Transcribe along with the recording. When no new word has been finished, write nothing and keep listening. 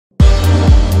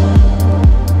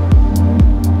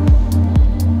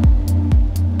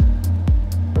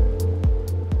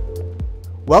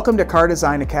Welcome to Car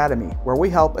Design Academy, where we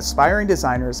help aspiring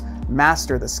designers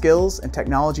master the skills and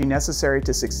technology necessary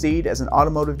to succeed as an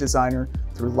automotive designer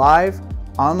through live,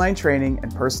 online training,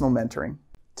 and personal mentoring.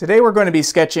 Today we're going to be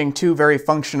sketching two very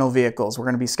functional vehicles. We're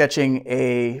going to be sketching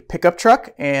a pickup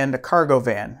truck and a cargo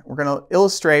van. We're going to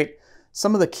illustrate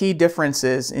some of the key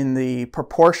differences in the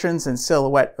proportions and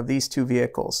silhouette of these two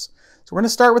vehicles. So we're going to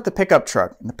start with the pickup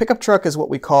truck. And the pickup truck is what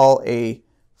we call a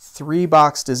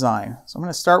three-box design. So I'm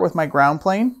going to start with my ground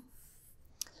plane.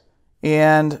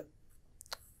 And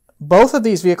both of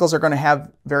these vehicles are going to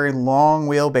have very long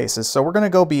wheelbases. So we're going to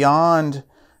go beyond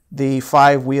the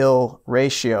 5-wheel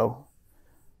ratio.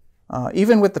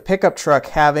 Even with the pickup truck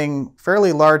having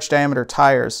fairly large diameter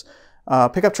tires,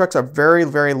 pickup trucks are very,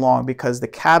 very long because the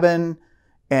cabin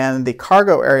and the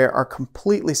cargo area are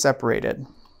completely separated.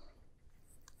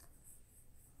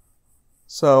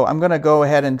 So I'm going to go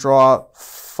ahead and draw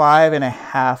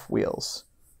 5.5 wheels.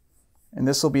 And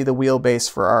this will be the wheelbase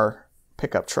for our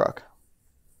pickup truck.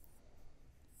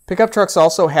 Pickup trucks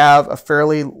also have a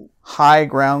fairly high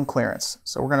ground clearance.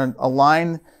 So we're going to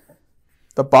align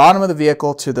the bottom of the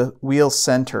vehicle to the wheel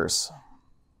centers.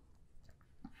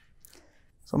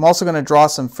 So I'm also going to draw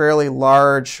some fairly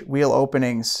large wheel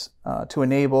openings to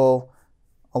enable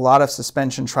a lot of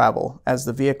suspension travel as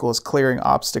the vehicle is clearing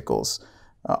obstacles.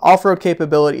 Off-road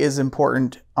capability is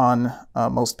important on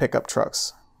most pickup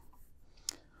trucks.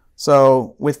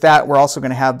 So with that, we're also going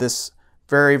to have this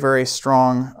very, very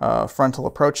strong frontal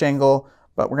approach angle,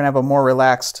 but we're going to have a more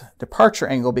relaxed departure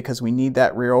angle because we need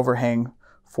that rear overhang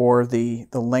for the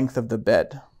length of the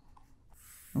bed.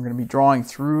 We're going to be drawing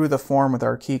through the form with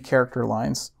our key character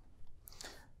lines.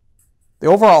 The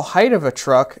overall height of a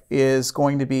truck is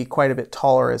going to be quite a bit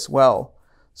taller as well.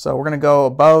 So we're going to go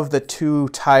above the two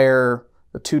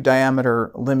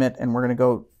diameter limit, and we're going to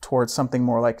go towards something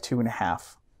more like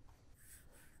 2.5.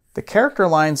 The character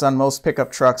lines on most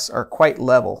pickup trucks are quite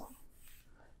level.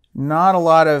 Not a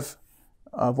lot of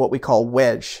what we call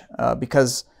wedge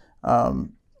because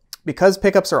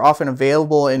pickups are often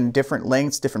available in different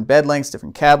lengths, different bed lengths,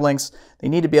 different cab lengths. They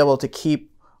need to be able to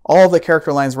keep all the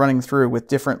character lines running through with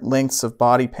different lengths of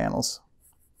body panels.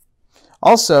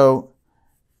 Also,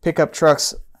 pickup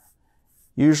trucks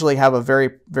usually have a very,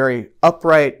 very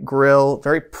upright grille,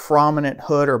 very prominent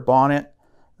hood or bonnet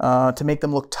to make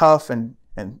them look tough and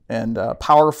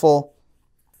powerful.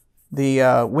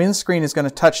 The windscreen is going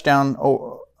to touch down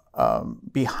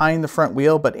behind the front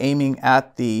wheel, but aiming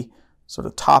at the sort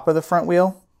of top of the front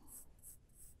wheel.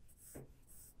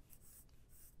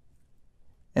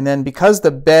 And then because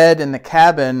the bed and the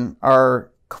cabin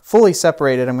are fully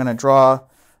separated, I'm going to draw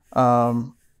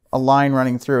a line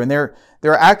running through. And there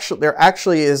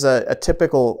actually is a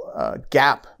typical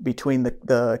gap between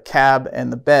the cab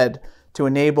and the bed to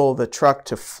enable the truck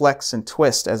to flex and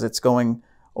twist as it's going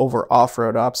over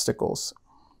off-road obstacles.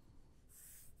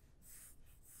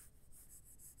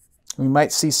 We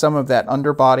might see some of that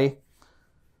underbody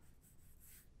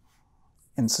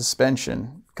and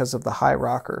suspension because of the high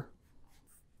rocker.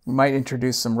 We might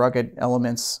introduce some rugged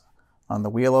elements on the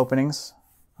wheel openings,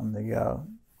 on the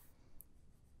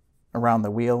around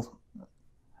the wheel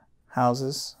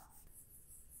houses.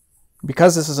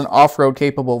 Because this is an off-road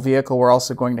capable vehicle, we're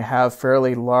also going to have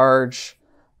fairly large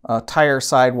tire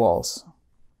sidewalls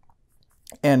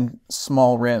and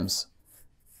small rims.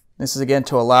 This is again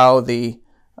to allow the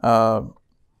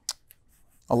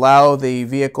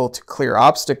vehicle to clear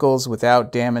obstacles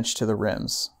without damage to the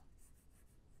rims.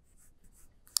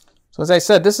 So as I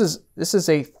said, this is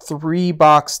a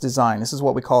three-box design. This is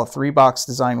what we call a three-box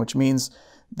design, which means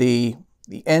the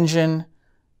engine,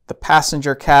 the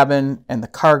passenger cabin, and the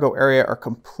cargo area are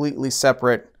completely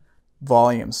separate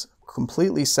volumes,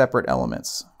 completely separate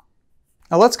elements.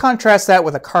 Now let's contrast that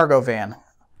with a cargo van.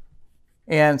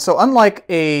 And so unlike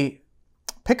a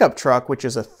pickup truck, which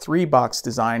is a three-box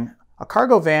design, a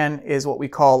cargo van is what we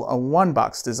call a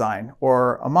one-box design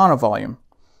or a monovolume.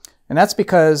 And that's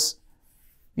because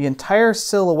the entire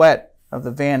silhouette of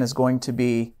the van is going to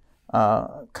be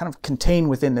kind of contained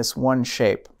within this one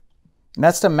shape. And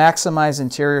that's to maximize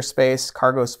interior space,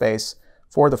 cargo space,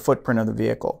 for the footprint of the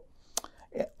vehicle.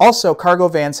 Also, cargo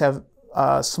vans have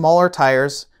smaller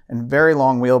tires and very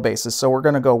long wheelbases, so we're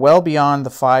going to go well beyond the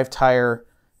 5-tire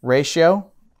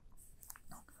ratio.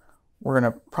 We're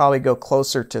going to probably go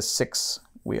closer to 6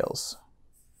 wheels.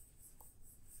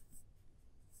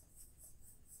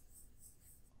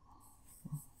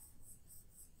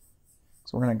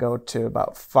 So we're going to go to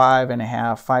about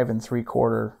 5.5, 5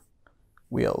 3/4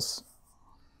 wheels.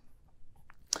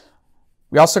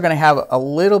 We're also going to have a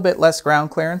little bit less ground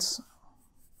clearance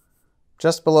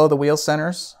just below the wheel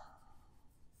centers.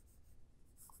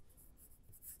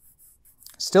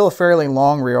 Still a fairly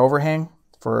long rear overhang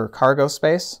for cargo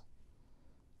space.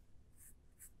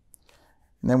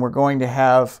 And then we're going to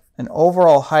have an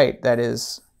overall height that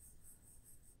is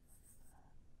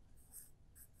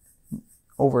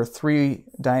over 3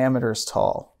 diameters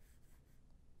tall.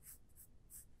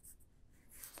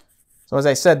 So as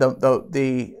I said,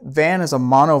 the van is a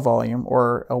monovolume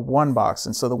or a one box,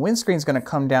 and so the windscreen is going to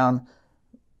come down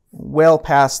well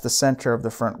past the center of the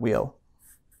front wheel.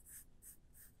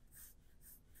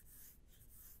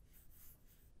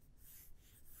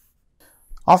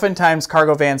 Oftentimes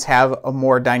cargo vans have a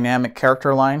more dynamic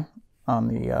character line on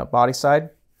the body side,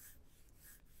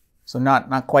 so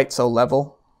not quite so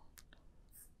level,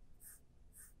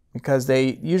 because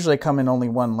they usually come in only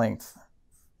one length.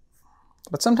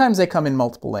 But sometimes they come in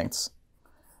multiple lengths.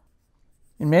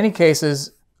 In many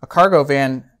cases, a cargo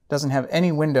van doesn't have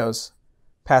any windows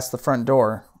past the front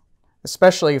door,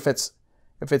 especially if it's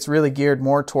really geared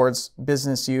more towards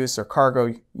business use or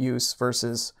cargo use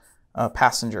versus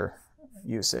passenger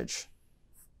usage.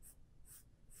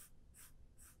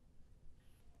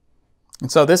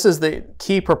 And so this is the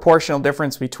key proportional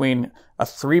difference between a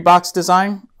 3-box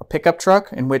design, a pickup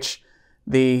truck, in which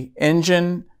the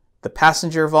engine, the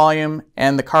passenger volume,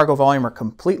 and the cargo volume are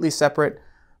completely separate,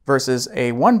 versus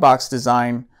a 1-box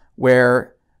design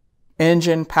where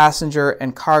engine, passenger,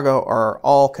 and cargo are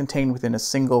all contained within a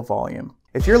single volume.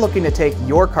 If you're looking to take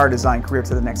your car design career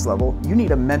to the next level, you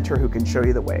need a mentor who can show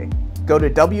you the way. Go to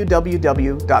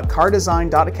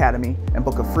www.CARDESIGN.ACADEMY and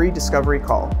book a free discovery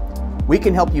call. We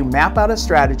can help you map out a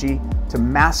strategy to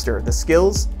master the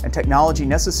skills and technology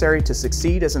necessary to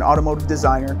succeed as an automotive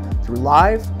designer through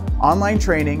live, online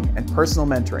training, and personal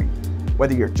mentoring.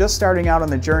 Whether you're just starting out on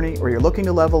the journey or you're looking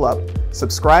to level up,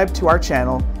 subscribe to our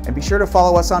channel and be sure to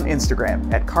follow us on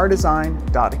Instagram at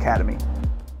CARDESIGN.ACADEMY.